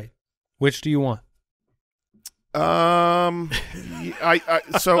that trade? Which do you want? I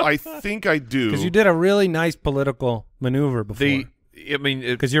think I do, because you did a really nice political maneuver before.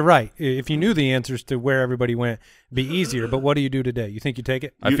 Because you're right. If you knew the answers to where everybody went, it'd be easier. But what do you do today? You think you take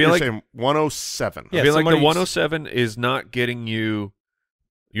it? I feel like saying 107. I feel like the 107 is not getting you.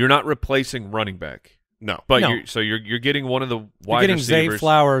 You're not replacing running back. No, but you're getting one of the wide getting receivers. Zay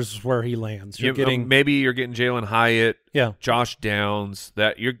Flowers where he lands. You're getting maybe you're getting Jalen Hyatt. Yeah, Josh Downs.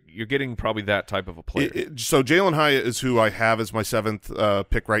 That you're getting probably that type of a player. So Jalen Hyatt is who I have as my 7th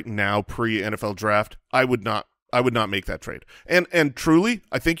pick right now pre NFL draft. I would not make that trade. And truly,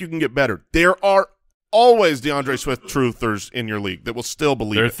 I think you can get better. There are always DeAndre Swift truthers in your league that will still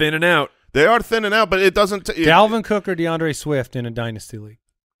believe They're it. thinning out. They are thinning out, but it doesn't. Dalvin Cook or DeAndre Swift in a dynasty league.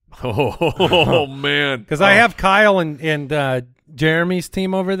 Oh man! Because I have Kyle and Jeremy's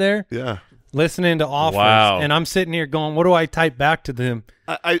team over there. Yeah, listening to offers, and I'm sitting here going, "What do I type back to them?"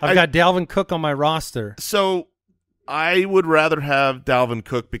 I've got Dalvin Cook on my roster. So I would rather have Dalvin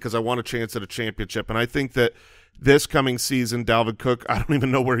Cook because I want a chance at a championship, and I think that this coming season, Dalvin Cook, I don't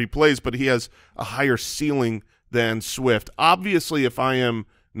even know where he plays, but he has a higher ceiling than Swift. Obviously, if I am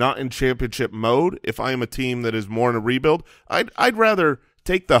not in championship mode, if I am a team that is more in a rebuild, I'd rather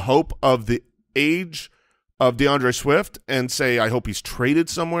take the hope of the age of DeAndre Swift and say, I hope he's traded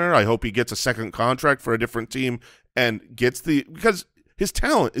somewhere. I hope he gets a second contract for a different team and gets because his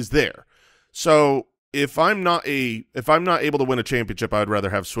talent is there. So if I'm not able to win a championship, I'd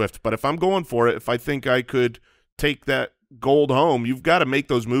rather have Swift. But if I'm going for it, if I think I could take that gold home, you've got to make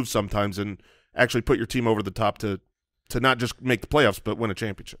those moves sometimes and actually put your team over the top to not just make the playoffs, but win a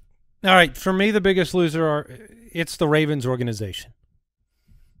championship. All right. For me, the biggest loser it's the Ravens organization.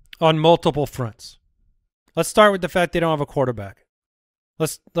 On multiple fronts. Let's start with the fact they don't have a quarterback.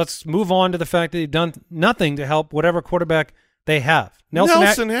 Let's move on to the fact that they've done nothing to help whatever quarterback they have.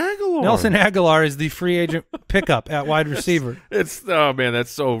 Nelson Aguilar. Nelson Aguilar is the free agent pickup at wide receiver. That's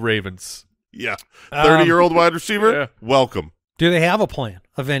so Ravens. Yeah. 30-year-old wide receiver? Yeah. Welcome. Do they have a plan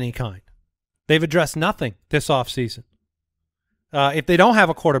of any kind? They've addressed nothing this offseason. If they don't have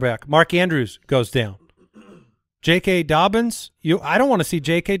a quarterback, Mark Andrews goes down. J.K. Dobbins, I don't want to see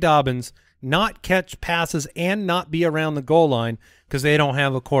J.K. Dobbins not catch passes and not be around the goal line because they don't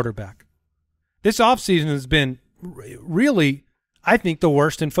have a quarterback. This offseason has been really, I think, the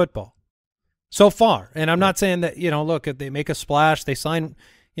worst in football so far. And I'm not saying that, look, if they make a splash, they sign,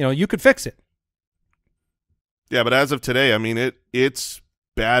 you could fix it. Yeah, but as of today, I mean, it's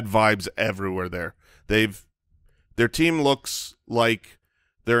bad vibes everywhere there. Their team looks like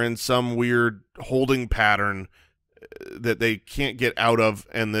they're in some weird holding pattern that they can't get out of,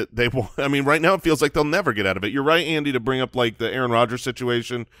 and that they won't. I mean, right now it feels like they'll never get out of it. You're right, Andy, to bring up like the Aaron Rodgers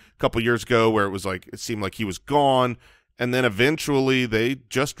situation a couple years ago where it seemed like he was gone, and then eventually they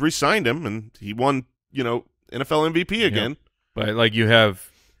just re-signed him, and he won, NFL MVP again. Yeah. But like you have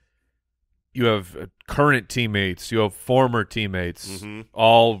current teammates, you have former teammates,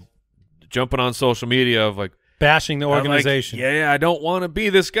 all jumping on social media of like, bashing the organization. I don't want to be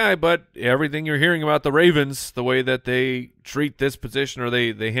this guy, but everything you're hearing about the Ravens, the way that they treat this position or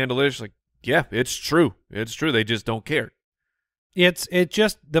they handle it, it's like, yeah, it's true. It's true. They just don't care. It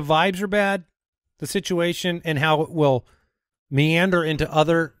just the vibes are bad, the situation, and how it will meander into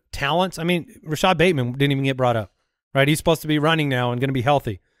other talents. I mean, Rashad Bateman didn't even get brought up, right? He's supposed to be running now and going to be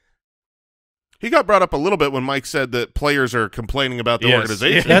healthy. He got brought up a little bit when Mike said that players are complaining about the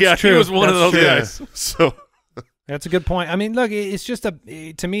organization. That's true. He was one of those guys. So that's a good point. I mean, look, it's just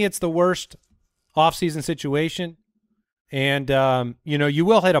to me, it's the worst offseason situation. And, you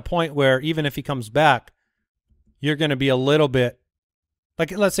will hit a point where even if he comes back, you're going to be a little bit like,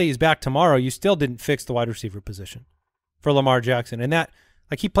 let's say he's back tomorrow. You still didn't fix the wide receiver position for Lamar Jackson. And that,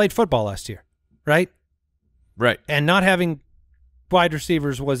 like, he played football last year, right? Right. And not having wide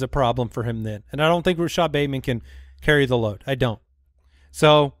receivers was a problem for him then. And I don't think Rashad Bateman can carry the load. I don't.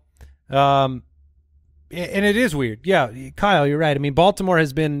 So, and it is weird. Yeah, Kyle, you're right. I mean, Baltimore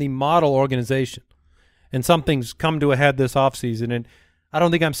has been the model organization, and something's come to a head this offseason. And I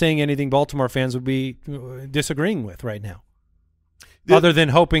don't think I'm saying anything Baltimore fans would be disagreeing with right now, other than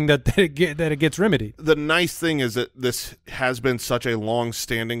hoping that it gets remedied. The nice thing is that this has been such a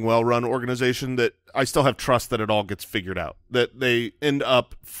long-standing, well-run organization that I still have trust that it all gets figured out, that they end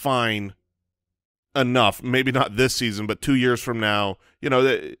up fine enough, maybe not this season, but 2 years from now.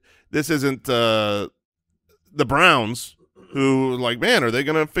 This isn't the Browns who, like, man, are they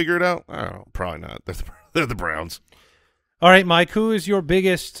going to figure it out? I don't know, probably not. They're the Browns. All right, Mike, who is your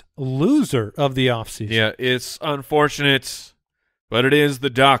biggest loser of the offseason? Yeah, it's unfortunate, but it is the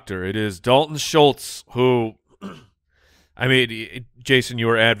doctor. It is Dalton Schultz, who, I mean, Jason, you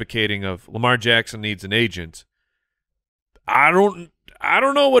were advocating of Lamar Jackson needs an agent. I don't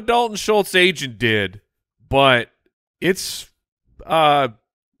know what Dalton Schultz's agent did, but it's kind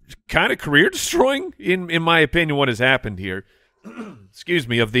of career destroying in my opinion. What has happened here? Excuse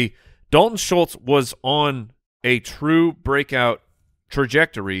me. Dalton Schultz was on a true breakout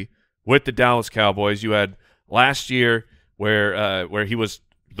trajectory with the Dallas Cowboys. You had last year where he was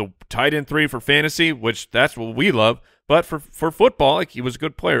the tight end 3 for fantasy, which that's what we love. But for football, like, he was a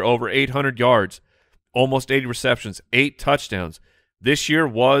good player, over 800 yards, almost 80 receptions, 8 touchdowns. This year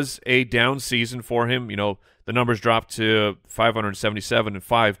was a down season for him. The numbers dropped to 577 and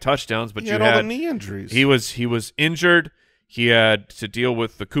 5 touchdowns. But he had all the knee injuries. He was injured. He had to deal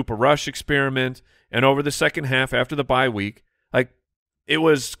with the Cooper Rush experiment. And over the second half, after the bye week, like, it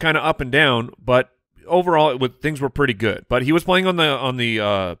was kind of up and down, but overall, things were pretty good. But he was playing on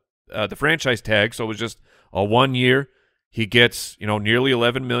the franchise tag, so it was just a 1 year. He gets nearly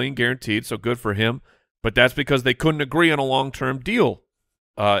 $11 million guaranteed, so good for him. But that's because they couldn't agree on a long-term deal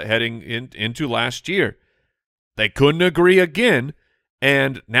heading into last year. They couldn't agree again,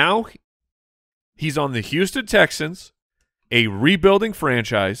 and now he's on the Houston Texans, a rebuilding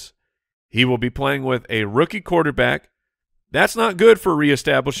franchise. He will be playing with a rookie quarterback. That's not good for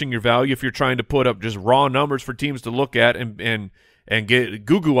reestablishing your value if you're trying to put up just raw numbers for teams to look at and get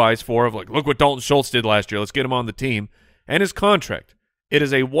goo-goo eyes for, of like, look what Dalton Schultz did last year. Let's get him on the team. And his contract, it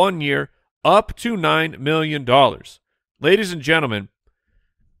is a 1 year, up to $9 million. Ladies and gentlemen,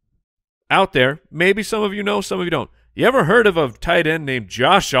 out there, maybe some of you know, some of you don't. You ever heard of a tight end named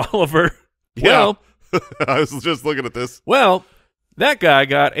Josh Oliver? Yeah. Well, I was just looking at this. Well, that guy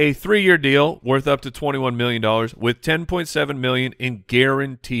got a 3-year deal worth up to $21 million with $10.7 million in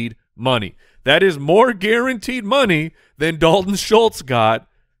guaranteed money. That is more guaranteed money than Dalton Schultz got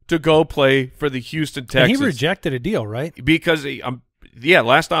to go play for the Houston Texans. And he rejected a deal, right? Because,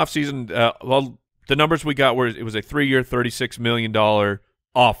 last offseason, the numbers we got were it was a 3-year, $36 million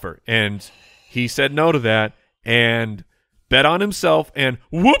offer. And he said no to that and bet on himself and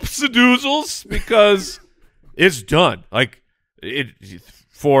whoops-a-doozles because it's done. Like,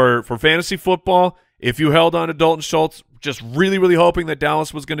 for fantasy football, if you held on to Dalton Schultz, just really, really hoping that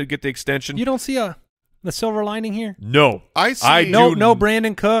Dallas was going to get the extension. You don't see the silver lining here? No. No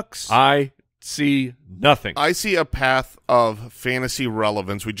Brandon Cooks. I see nothing. I see a path of fantasy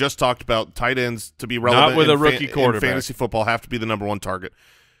relevance. We just talked about tight ends to be relevant. Not with a rookie quarterback. In fantasy football have to be the number 1 target.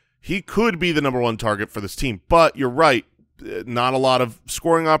 He could be the number 1 target for this team, but you're right. Not a lot of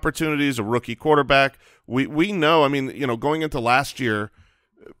scoring opportunities, a rookie quarterback. We know, I mean, going into last year,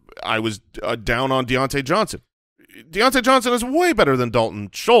 I was down on Deontay Johnson. Deontay Johnson is way better than Dalton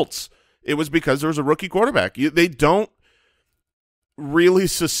Schultz. It was because there was a rookie quarterback. They don't really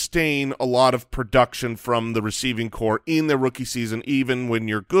sustain a lot of production from the receiving core in their rookie season, even when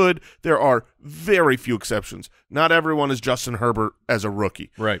you're good. There are very few exceptions. Not everyone is Justin Herbert as a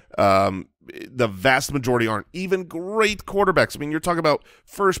rookie. Right. The vast majority aren't. Even great quarterbacks. I mean, you're talking about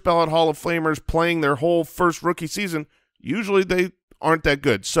first ballot Hall of Famers playing their whole first rookie season. Usually they aren't that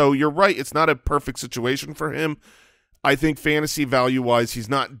good. So you're right. It's not a perfect situation for him. I think fantasy value-wise, he's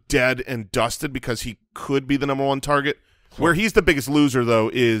not dead and dusted because he could be the number one target. Where he's the biggest loser, though,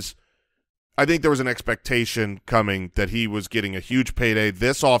 is I think there was an expectation coming that he was getting a huge payday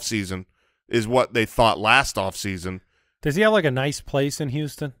this offseason is what they thought last offseason. Does he have like a nice place in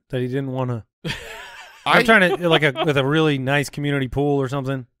Houston that he didn't want to? I'm trying to with a really nice community pool or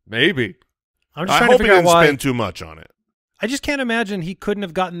something. Maybe. I'm just trying to figure out why. He didn't spend too much on it. I just can't imagine he couldn't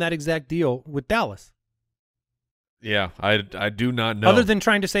have gotten that exact deal with Dallas. Yeah, I do not know. Other than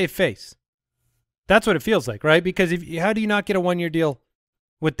trying to save face. That's what it feels like, right? Because how do you not get a one-year deal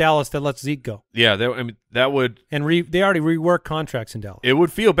with Dallas that lets Zeke go? Yeah, that would. And they already reworked contracts in Dallas. It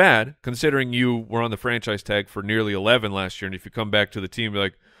would feel bad considering you were on the franchise tag for nearly 11 last year, and if you come back to the team, you're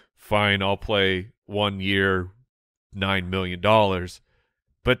like, fine, I'll play 1 year, $9 million.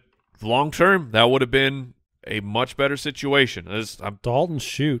 But long term, that would have been a much better situation. Dalton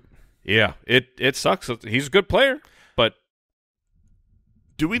Schultz. Yeah, it sucks. He's a good player, but.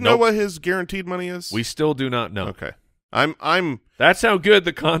 Do we know what his guaranteed money is? We still do not know. Okay. I'm That's how good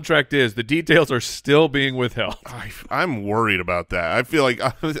the contract is. The details are still being withheld. I'm worried about that. I feel like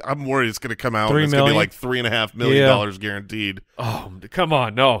I'm worried it's going to come out and it's going to be like $3.5 million guaranteed. Oh, come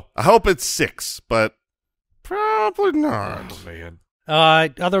on, no. I hope it's 6, but probably not. Oh, man.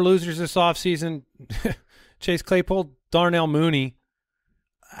 Other losers this offseason, Chase Claypool, Darnell Mooney.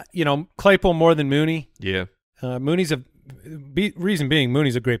 Claypool more than Mooney. Yeah. Mooney's reason being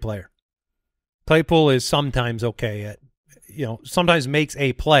Mooney's a great player. Claypool is sometimes okay at, sometimes makes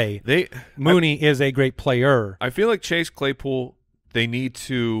a play. Mooney is a great player. I feel like Chase Claypool, they need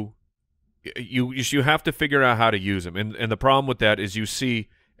to you have to figure out how to use him. And the problem with that is you see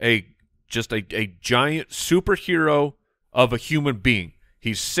a giant superhero of a human being.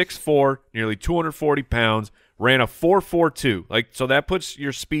 He's 6'4", nearly 240 pounds, ran a 4.42. So that puts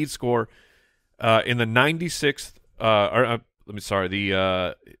your speed score in the 96th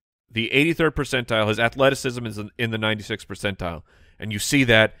the 83rd percentile. His athleticism is in the 96th percentile. And you see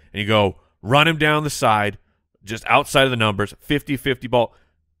that, and you go, run him down the side, just outside of the numbers, 50-50 ball.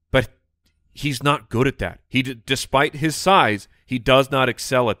 But he's not good at that. Despite his size, he does not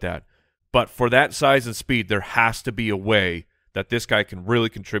excel at that. But for that size and speed, there has to be a way that this guy can really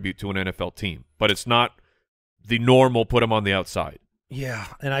contribute to an NFL team. But it's not the normal put him on the outside. Yeah,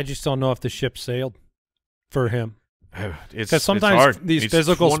 and I just don't know if the ship sailed for him. Because sometimes these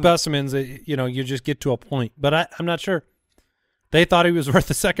physical specimens, you just get to a point. But I'm not sure. They thought he was worth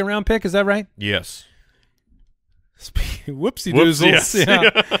a second-round pick. Is that right? Yes. Whoopsie doozles. Yes.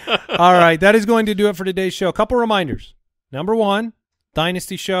 Yeah. All right, that is going to do it for today's show. A couple reminders. Number one,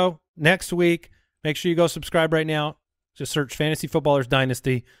 Dynasty Show next week. Make sure you go subscribe right now. Just search Fantasy Footballers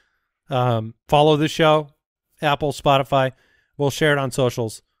Dynasty. Follow the show, Apple, Spotify. We'll share it on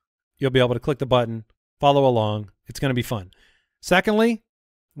socials. You'll be able to click the button, follow along. It's going to be fun. Secondly,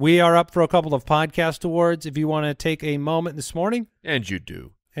 we are up for a couple of podcast awards. If you want to take a moment this morning. And you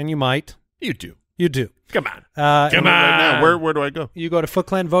do. And you might. You do. You do. Come on. Come on. Right now, where do I go? You go to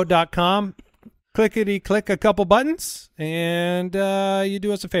footclanvote.com, click a couple buttons, and you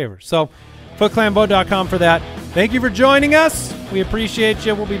do us a favor. So footclanvote.com for that. Thank you for joining us. We appreciate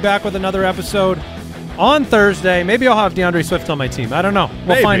you. We'll be back with another episode on Thursday. Maybe I'll have DeAndre Swift on my team. I don't know.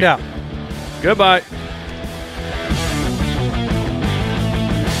 We'll find out. Goodbye.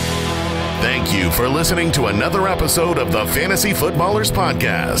 Thank you for listening to another episode of the Fantasy Footballers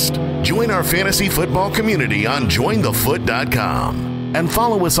Podcast. Join our fantasy football community on jointhefoot.com and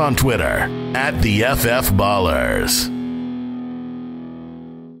follow us on Twitter @TheFFBallers.